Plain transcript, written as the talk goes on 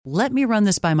"Let me run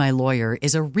this by my lawyer"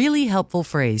 is a really helpful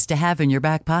phrase to have in your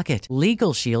back pocket.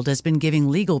 Legal Shield has been giving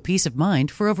legal peace of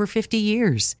mind for over 50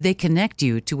 years. They connect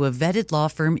you to a vetted law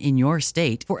firm in your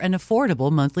state for an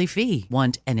affordable monthly fee.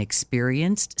 Want an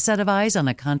experienced set of eyes on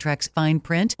a contract's fine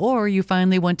print? Or you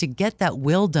finally want to get that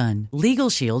will done?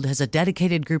 Legal Shield has a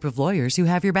dedicated group of lawyers who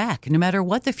have your back, no matter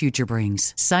what the future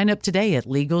brings. Sign up today at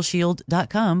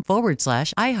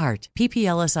LegalShield.com/iHeart.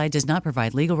 PPLSI does not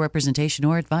provide legal representation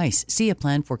or advice. See a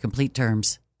plan for complete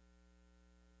terms.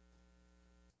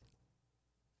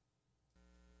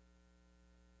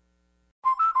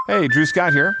 Hey, Drew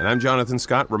Scott here, and I'm Jonathan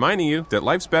Scott, reminding you that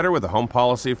life's better with a home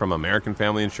policy from American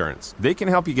Family Insurance. They can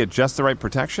help you get just the right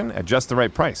protection at just the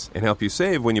right price and help you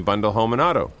save when you bundle home and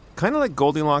auto. Kind of like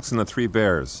Goldilocks and the Three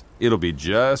Bears. It'll be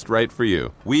just right for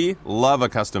you. We love a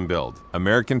custom build.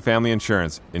 American Family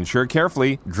Insurance. Insure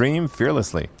carefully, dream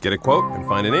fearlessly. Get a quote and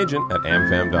find an agent at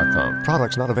amfam.com.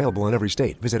 Products not available in every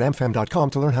state. Visit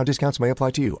amfam.com to learn how discounts may apply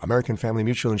to you. American Family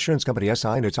Mutual Insurance Company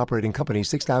SI and its operating company,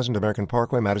 6000 American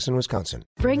Parkway, Madison, Wisconsin.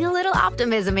 Bring a little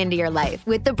optimism into your life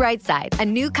with The Bright Side, a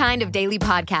new kind of daily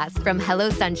podcast from Hello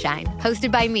Sunshine,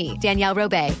 hosted by me, Danielle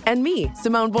Robay. And me,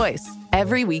 Simone Boyce.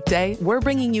 Every weekday, we're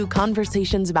bringing you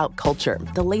conversations about culture,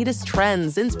 the latest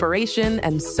trends, inspiration,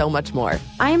 and so much more.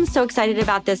 I am so excited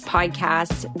about this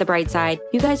podcast, The Bright Side.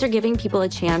 You guys are giving people a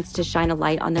chance to shine a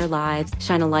light on their lives,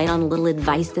 shine a light on a little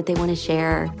advice that they want to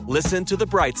share. Listen to The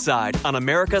Bright Side on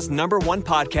America's #1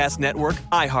 podcast network,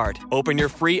 iHeart. Open your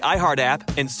free iHeart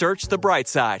app and search The Bright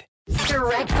Side.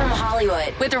 Direct from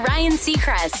Hollywood with Ryan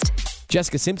Seacrest.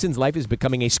 Jessica Simpson's life is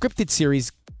becoming a scripted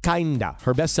series, kinda.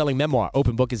 Her best-selling memoir,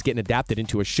 Open Book, is getting adapted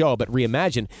into a show, but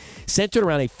reimagined, centered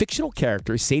around a fictional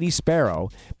character, Sadie Sparrow,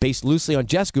 based loosely on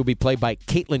Jessica, who will be played by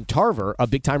Caitlin Tarver of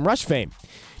Big Time Rush fame.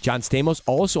 John Stamos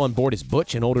also on board as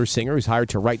Butch, an older singer who's hired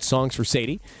to write songs for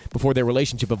Sadie before their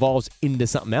relationship evolves into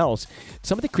something else.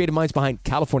 Some of the creative minds behind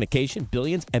Californication,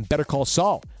 Billions, and Better Call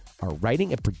Saul are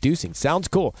writing and producing. Sounds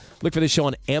cool. Look for this show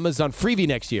on Amazon Freevee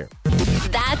next year.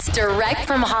 That's direct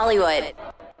from Hollywood.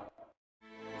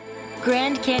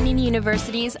 Grand Canyon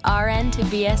University's RN to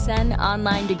BSN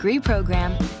online degree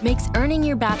program makes earning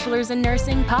your bachelor's in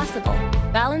nursing possible.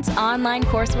 Balance online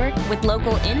coursework with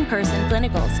local in-person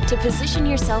clinicals to position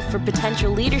yourself for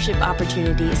potential leadership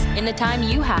opportunities in the time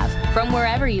you have from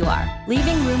wherever you are,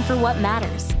 leaving room for what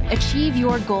matters. Achieve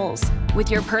your goals with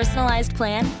your personalized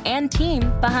plan and team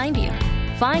behind you.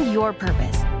 Find your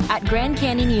purpose at Grand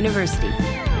Canyon University.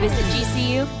 Visit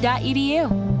gcu.edu.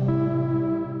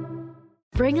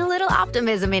 Bring a little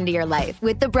optimism into your life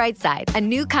with The Bright Side, a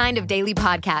new kind of daily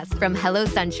podcast from Hello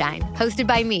Sunshine, hosted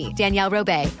by me, Danielle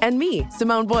Robay. And me,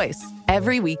 Simone Boyce.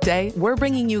 Every weekday, we're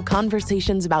bringing you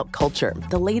conversations about culture,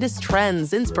 the latest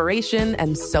trends, inspiration,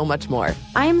 and so much more.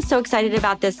 I am so excited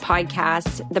about this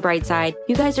podcast, The Bright Side.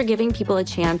 You guys are giving people a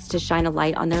chance to shine a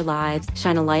light on their lives,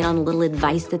 shine a light on a little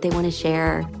advice that they want to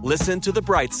share. Listen to The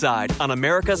Bright Side on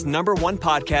America's #1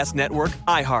 podcast network,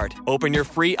 iHeart. Open your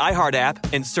free iHeart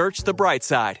app and search The Bright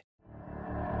Side.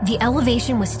 The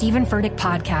Elevation with Stephen Furtick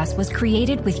podcast was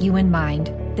created with you in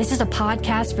mind. This is a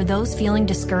podcast for those feeling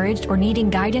discouraged or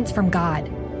needing guidance from God.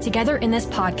 Together in this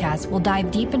podcast, we'll dive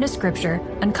deep into Scripture,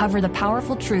 uncover the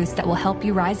powerful truths that will help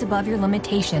you rise above your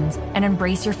limitations and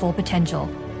embrace your full potential.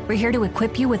 We're here to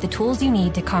equip you with the tools you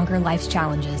need to conquer life's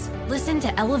challenges. Listen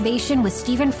to Elevation with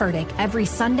Stephen Furtick every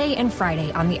Sunday and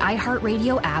Friday on the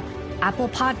iHeartRadio app, Apple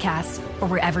Podcasts, or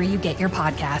wherever you get your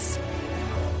podcasts.